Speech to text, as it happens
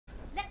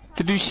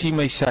Did you see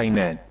my sign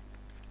then?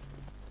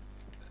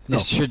 No.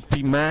 It should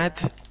be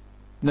mad.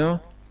 No?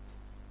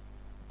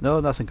 No,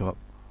 nothing come up.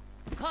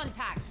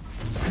 Contact.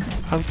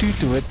 How do you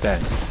do it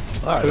then?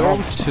 Alright, Go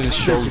to the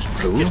show's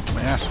blue. Get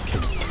my ass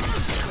kicked.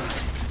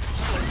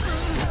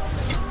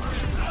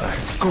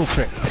 Go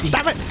for it.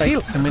 Damn it!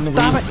 Heal! I'm in the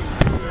Damn way. it!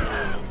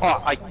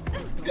 Oh,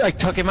 I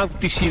took him out.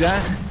 Do you see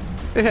that?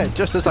 Yeah,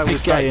 just as I was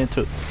Big guy. getting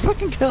into it.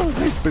 Fucking kill him,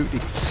 nice booty.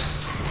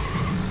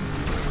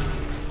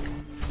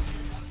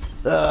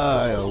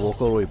 I gotta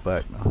walk all the way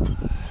back now.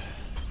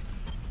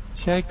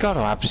 See, I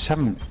gotta have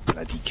some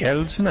bloody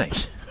kills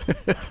tonight.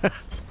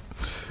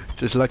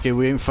 Just lucky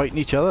we ain't fighting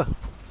each other.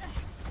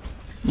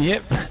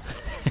 Yep.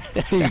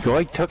 There you go.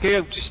 I took it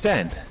out just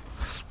then.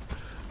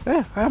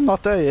 Yeah, I'm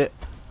not there yet.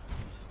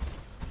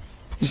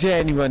 Is there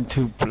anyone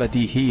to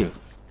bloody heal?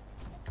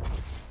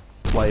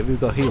 Why, have you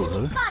got healed,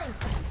 have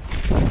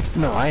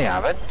you? No, I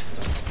haven't.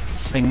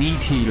 I need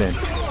healing.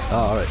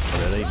 Oh, alright,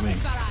 well, that ain't me.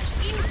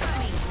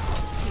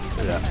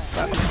 Yeah,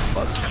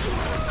 fuck.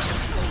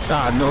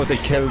 Ah, no, they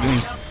killed me.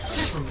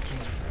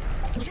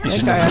 I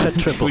think I had a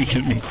triple.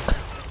 Tweaking me.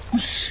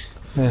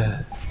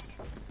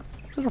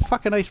 There's a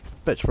fucking nice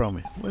bitch from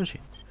me. Where is she?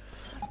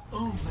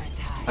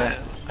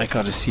 I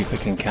gotta see if I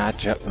can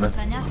catch up now.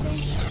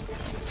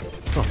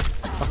 Oh,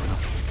 fuck no.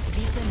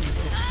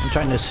 I'm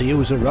trying to see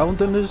who's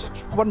around and there's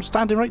one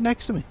standing right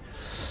next to me.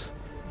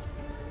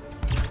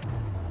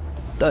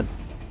 Done.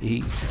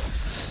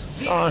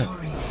 Oh,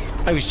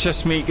 I was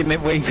just making it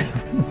way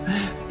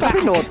back.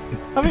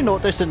 Have you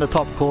noticed in the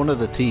top corner of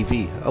the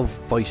TV how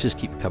voices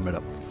keep coming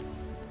up?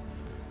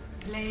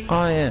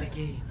 Oh yeah.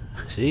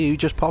 See, you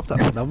just popped up,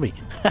 not me.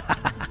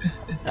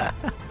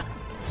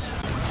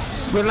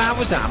 Well, that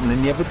was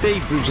happening the other day.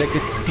 It was like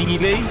a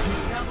delay.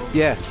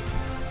 Yeah.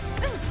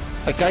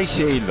 Like I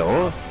say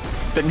hello,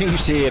 then you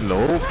say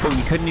hello, but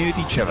we couldn't hear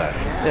each other.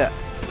 Yeah.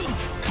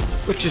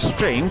 Which is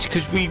strange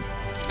because we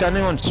done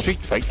it on Street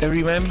Fighter,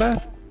 remember?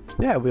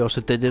 Yeah, we also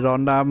did it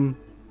on Oh,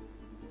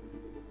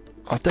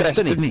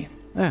 Destiny.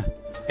 Yeah.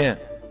 Yeah.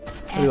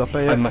 You up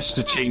I here? must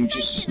have changed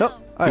this. No,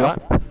 I You am.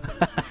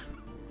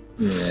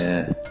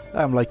 Yeah.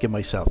 I'm liking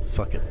myself.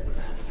 Fuck it.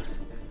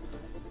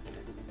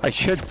 I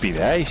should be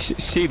there. I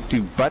saved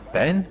you butt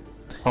then.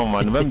 On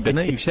one of them, didn't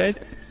I? You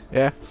said?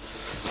 Yeah.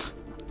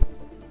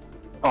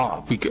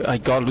 Oh, I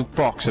got a loot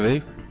box of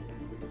it.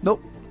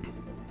 Nope.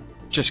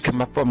 Just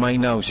come up on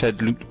mine now,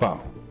 said loot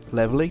box.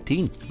 Level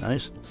 18.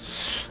 Nice.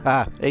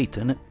 Ah, 8,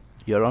 innit?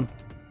 You're on.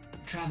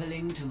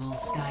 Traveling to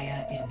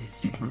Volskaya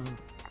Industries.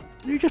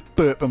 You just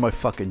burp in my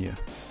fucking ear.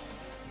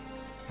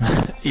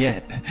 Yeah.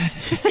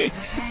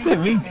 Yeah,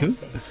 me too.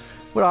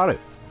 Where are you?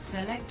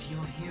 Select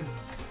your hero.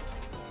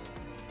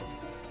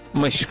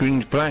 My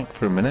screen's blank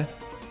for a minute.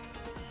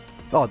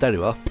 Oh, there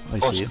you are. I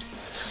see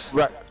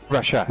you.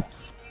 Russia.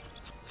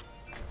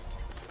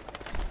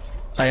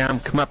 I am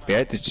come up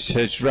yet. It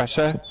says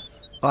Russia.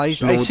 I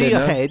see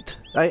your head.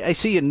 I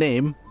see your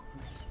name,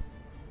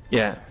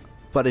 Yeah.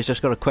 but it's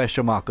just got a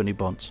question mark on your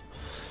bonds.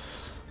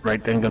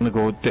 Right, I'm gonna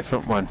go a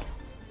different one.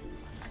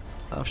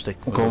 I'll stick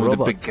I'm with going the with the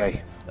robot. big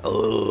guy.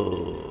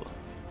 Oh,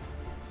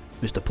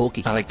 Mr.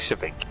 Pokey. I like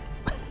Civic.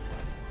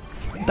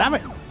 Damn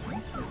it!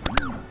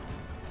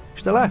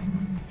 Still there?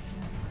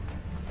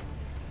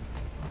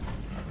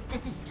 The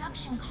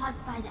destruction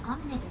caused by the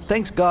Omnics.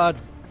 Thanks God.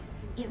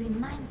 It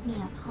reminds me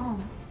of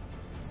home.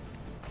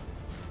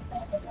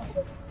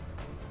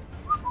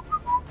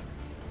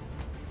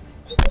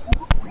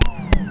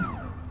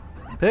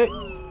 Hey.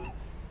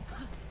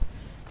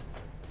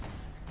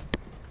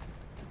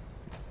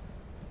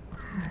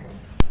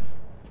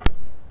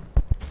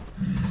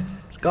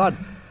 It's gone.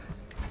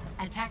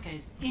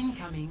 Attackers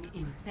incoming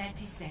in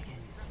 30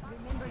 seconds.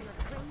 Remember your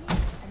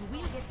training, and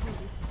we'll get through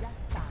this just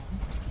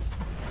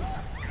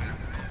fine.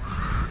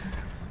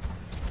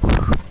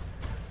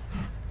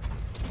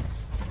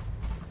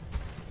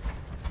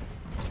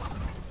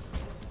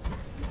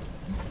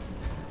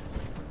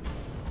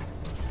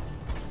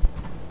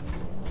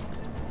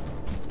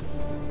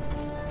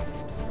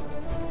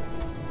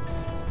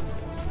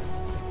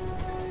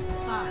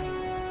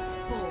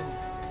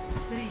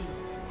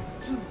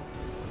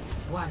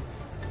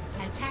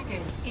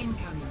 Attackers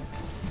incoming.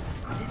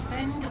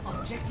 Defend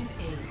objective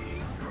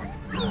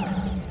A.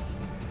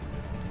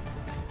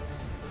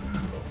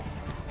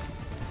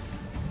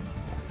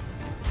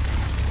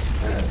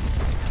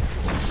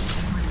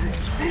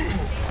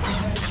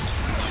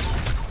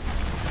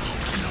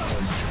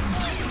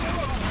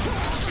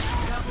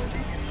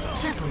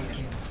 Triple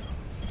kill.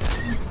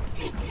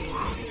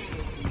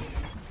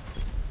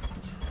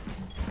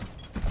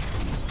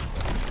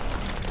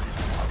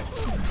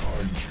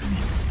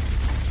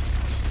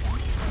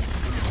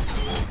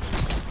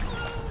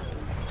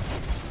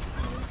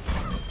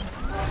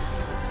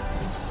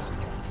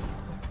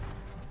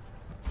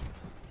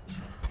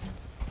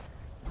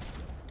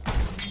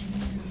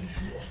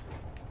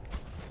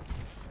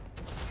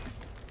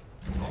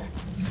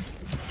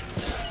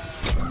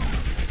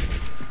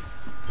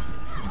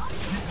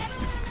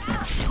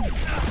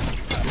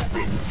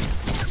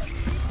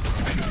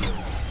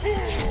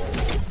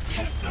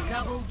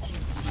 Double kill.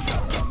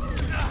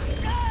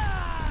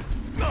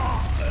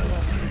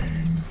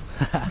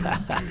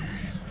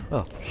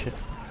 Oh shit.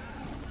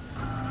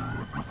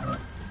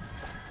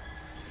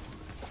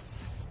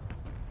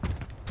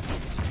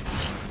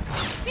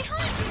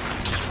 Behind you!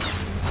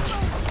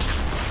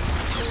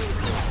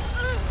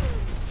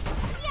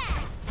 Yeah!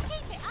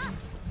 Keep it up!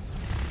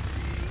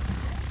 Enemy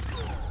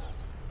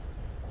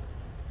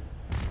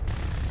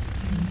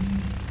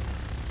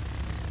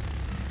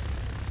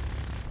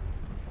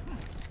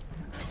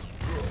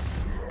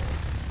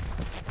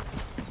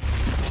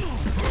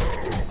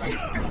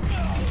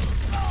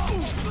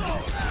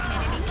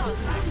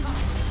contact.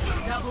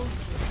 Double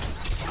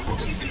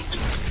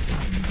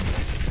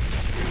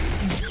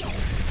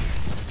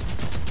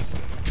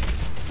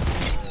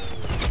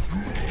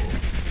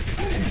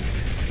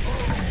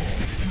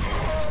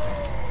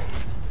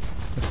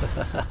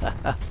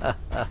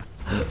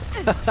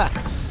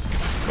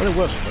Well, it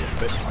works a little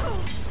bit.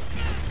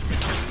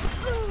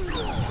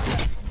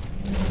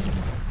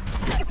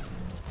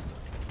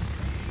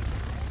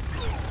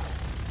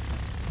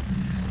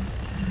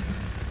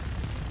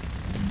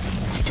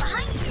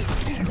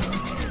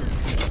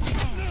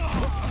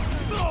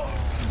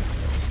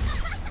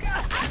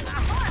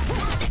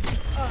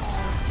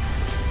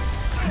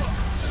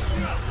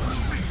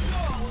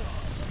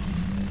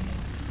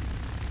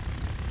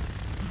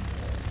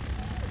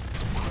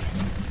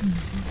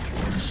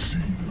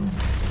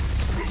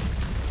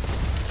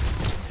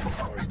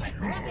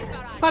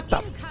 What the?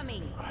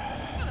 Incoming!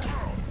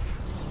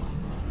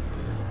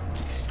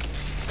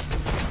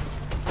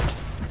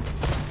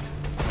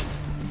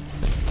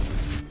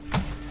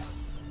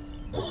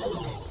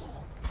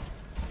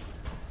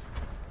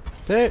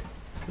 Hey,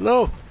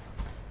 hello.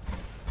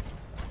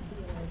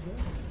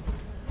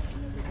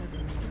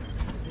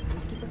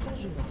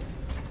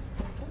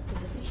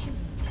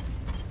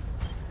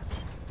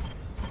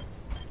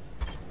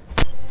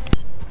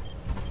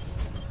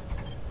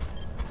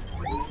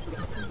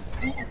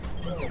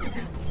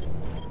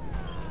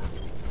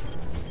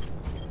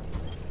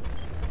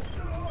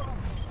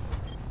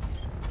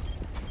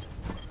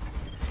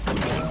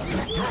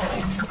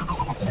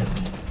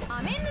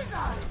 I'm in the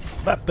zone!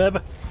 Back, baby.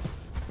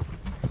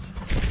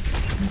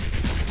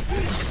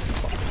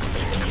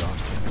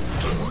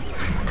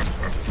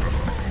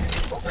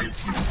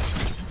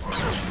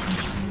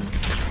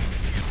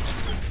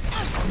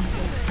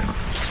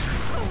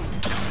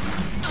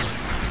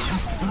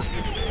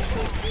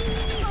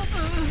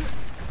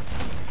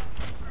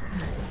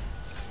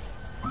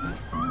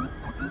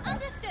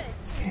 Understood!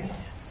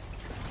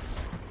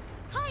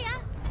 Hiya!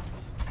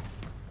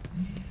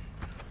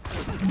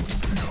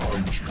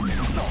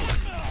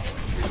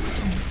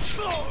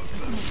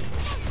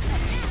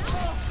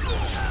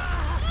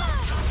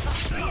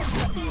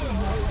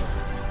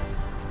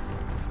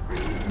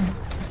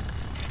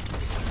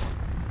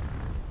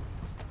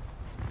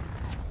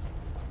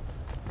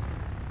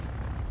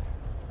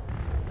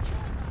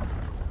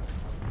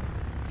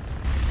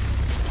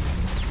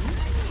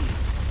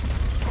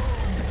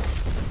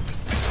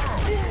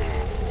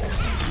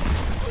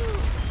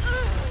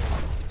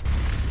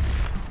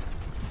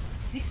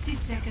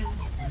 Seconds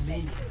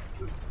remaining.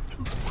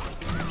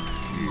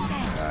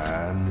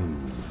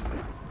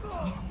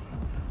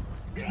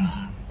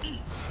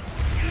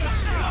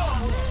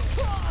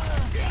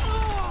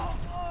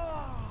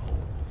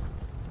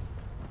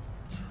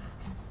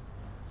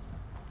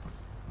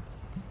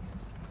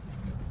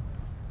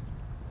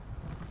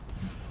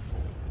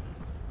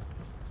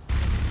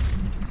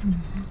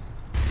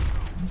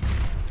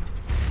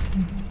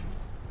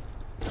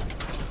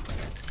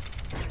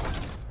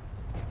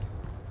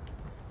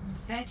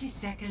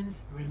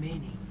 Seconds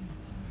remaining.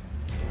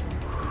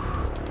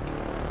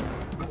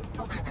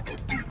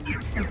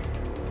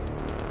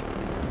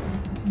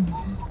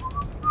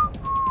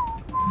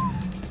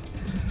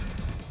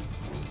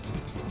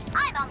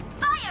 I'm on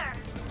fire!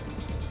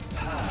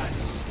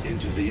 Pass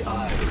into the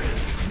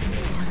iris.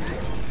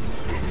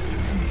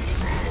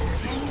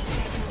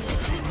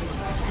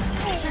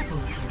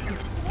 Triple kill.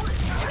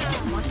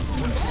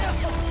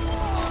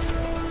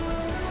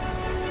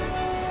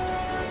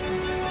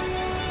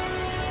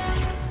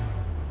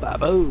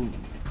 Baboom.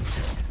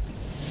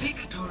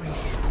 Victory.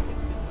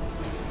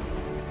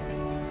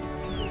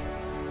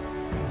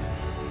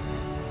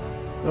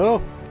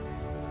 Oh.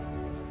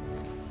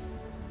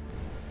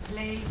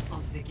 Play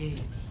of the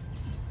game.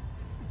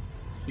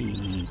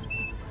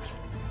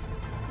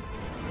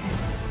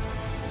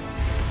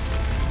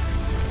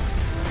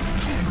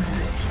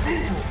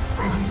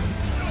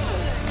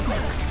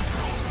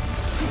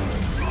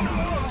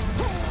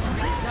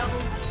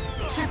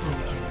 Triple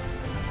kill.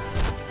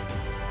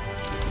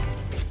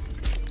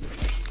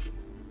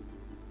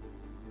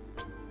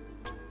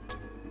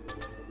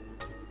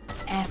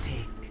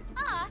 Epic.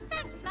 Ah,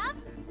 thanks,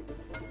 loves!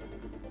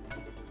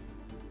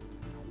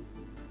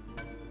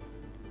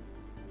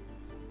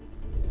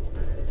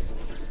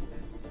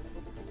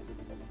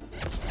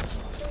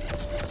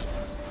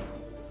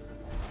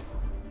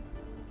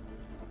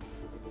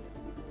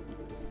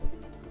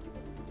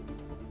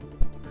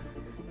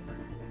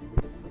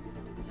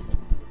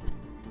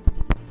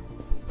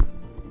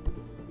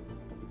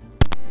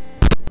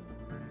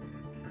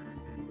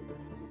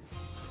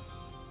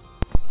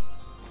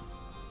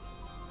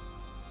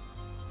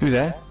 You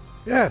there?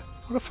 Yeah.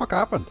 What the fuck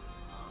happened?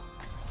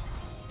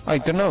 I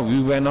don't know,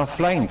 you went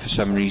offline for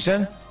some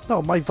reason.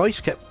 No, my voice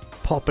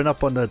kept popping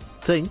up on the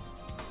thing.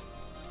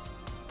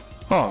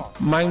 Oh,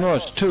 mine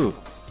was too.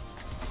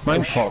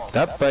 Mine popped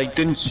up, but I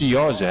didn't see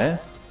yours, eh?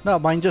 No,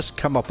 mine just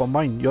come up on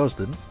mine. Yours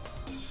didn't.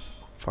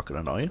 Fucking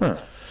annoying. Huh.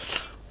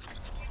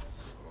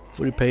 What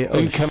do you pay?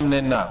 Are you coming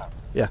in now?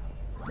 Yeah.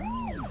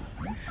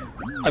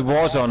 I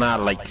was on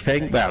that like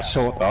thing, well,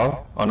 sort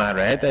of, on that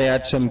red. I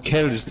had some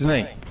kills,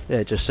 didn't I? Yeah,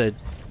 it just said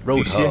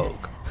You see it? Roadhog.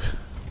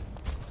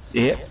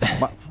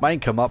 Yeah. Mine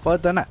come up,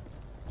 didn't it?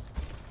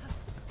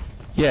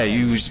 Yeah,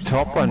 you was the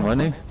top one,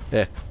 wasn't you?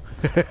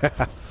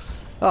 Yeah.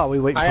 Oh, we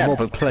waiting I for had more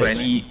about players.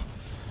 20...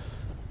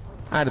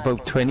 I had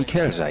about 20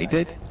 kills, I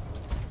did.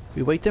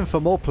 We waiting for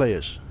more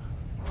players.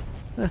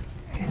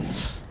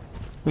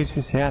 Where's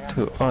this at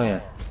to? Oh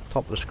yeah,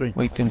 Top of the screen.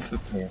 waiting for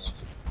players.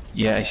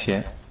 Yes,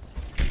 yeah.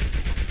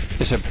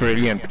 It's a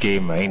brilliant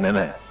game, mate, isn't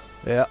it?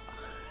 Yeah.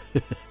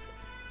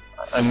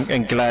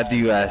 I'm glad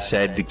you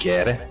said to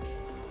get it.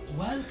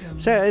 Welcome.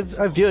 So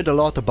I've heard a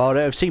lot about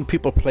it. I've seen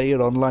people play it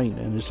online,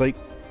 and it's like,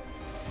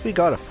 we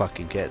gotta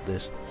fucking get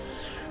this.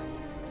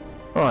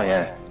 Oh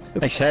yeah.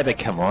 I said I'd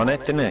come on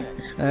it, didn't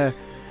I?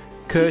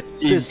 Kurt,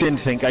 You didn't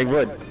think I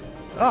would.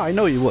 Oh, I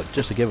know you would,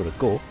 just to give it a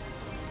go.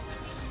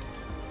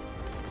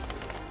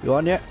 You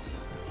on yet?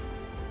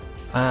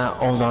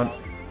 Hold on.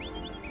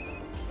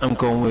 I'm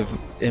going with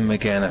him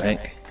again, I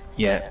think.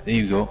 Yeah, there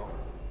you go.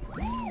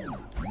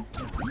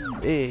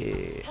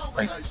 Hey.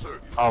 Right.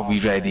 Are we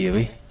ready, are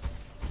we?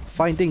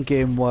 Finding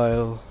game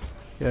while...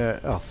 Yeah,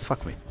 oh,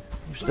 fuck me.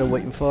 I'm still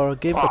waiting for a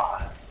game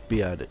to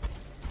be added.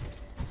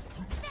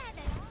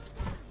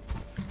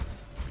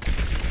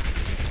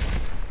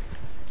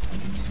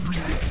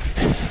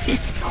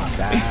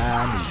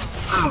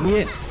 Damn.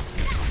 Yeah.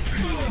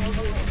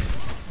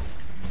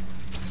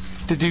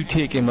 Did you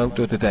take him out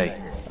of the day?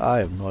 I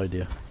have no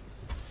idea.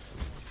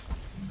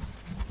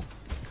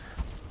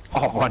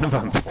 Oh, one of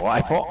them thought,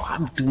 I thought,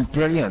 I'm doing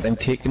brilliant, I'm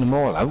taking them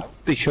all out.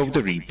 They showed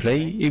the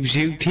replay, it was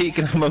you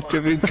taking them out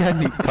of your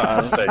gun, you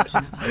bastard.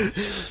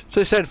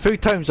 So I said a few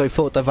times I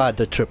thought I've had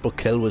a triple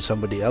kill with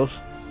somebody else.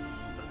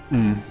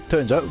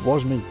 Turns out it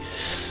was me.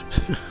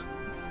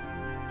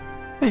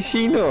 I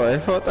see, no, I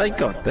thought I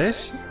got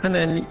this, and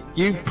then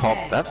you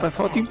popped up, I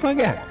thought you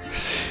bugger.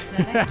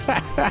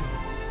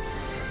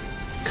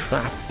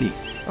 Crappy.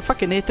 I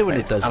fucking hate it when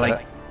it does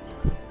that.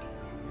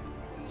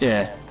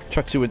 Yeah.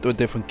 Chucks you into a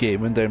different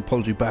game and then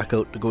pulls you back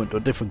out to go into a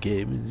different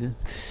game.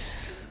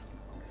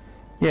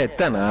 Yeah,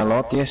 done that a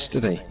lot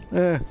yesterday.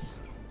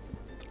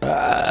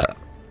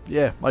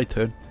 Yeah, my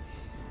turn.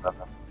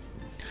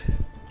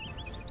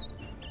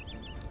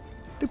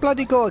 You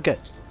bloody go again.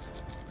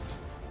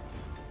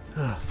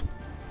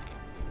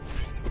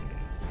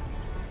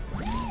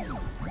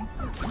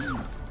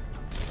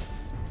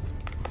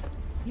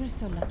 You're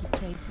so lucky,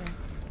 Tracer.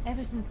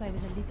 Ever since I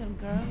was a little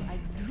girl, I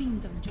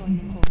dreamed of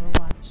joining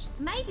Overwatch.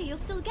 Maybe you'll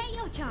still get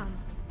your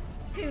chance.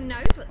 Who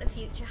knows what the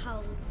future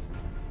holds?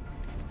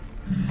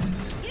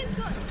 You've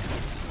got...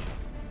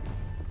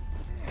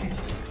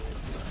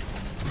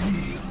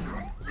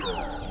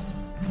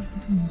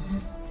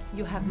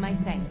 You have my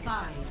thanks.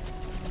 5,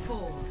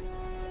 4,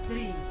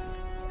 3,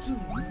 2,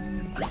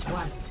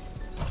 1.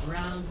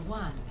 Round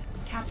 1.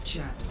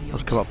 Capture the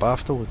Let's come up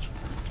afterwards.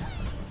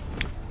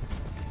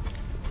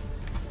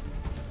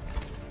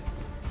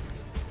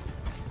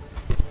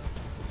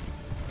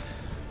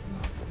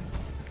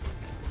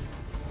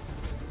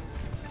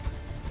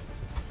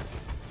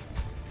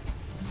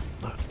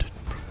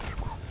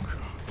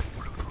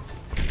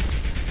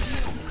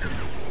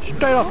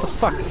 Straight off the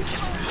fuck.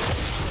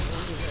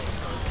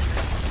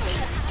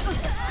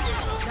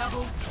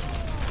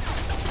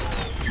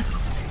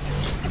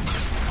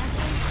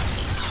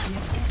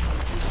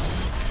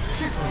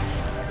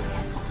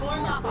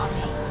 Form up on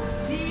me.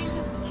 Team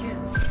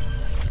kill.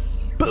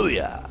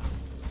 Booyah!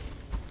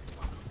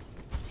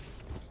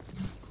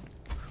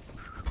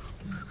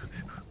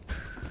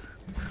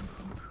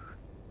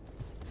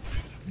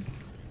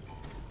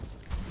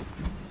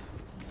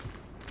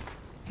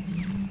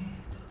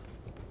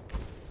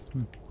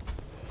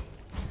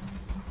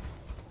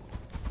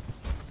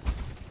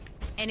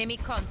 Enemy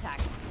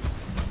contact.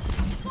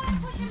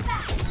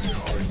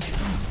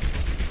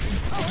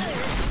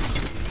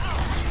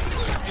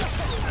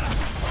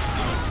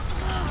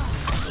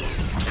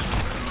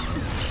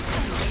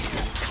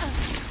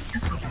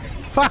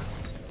 Fuck!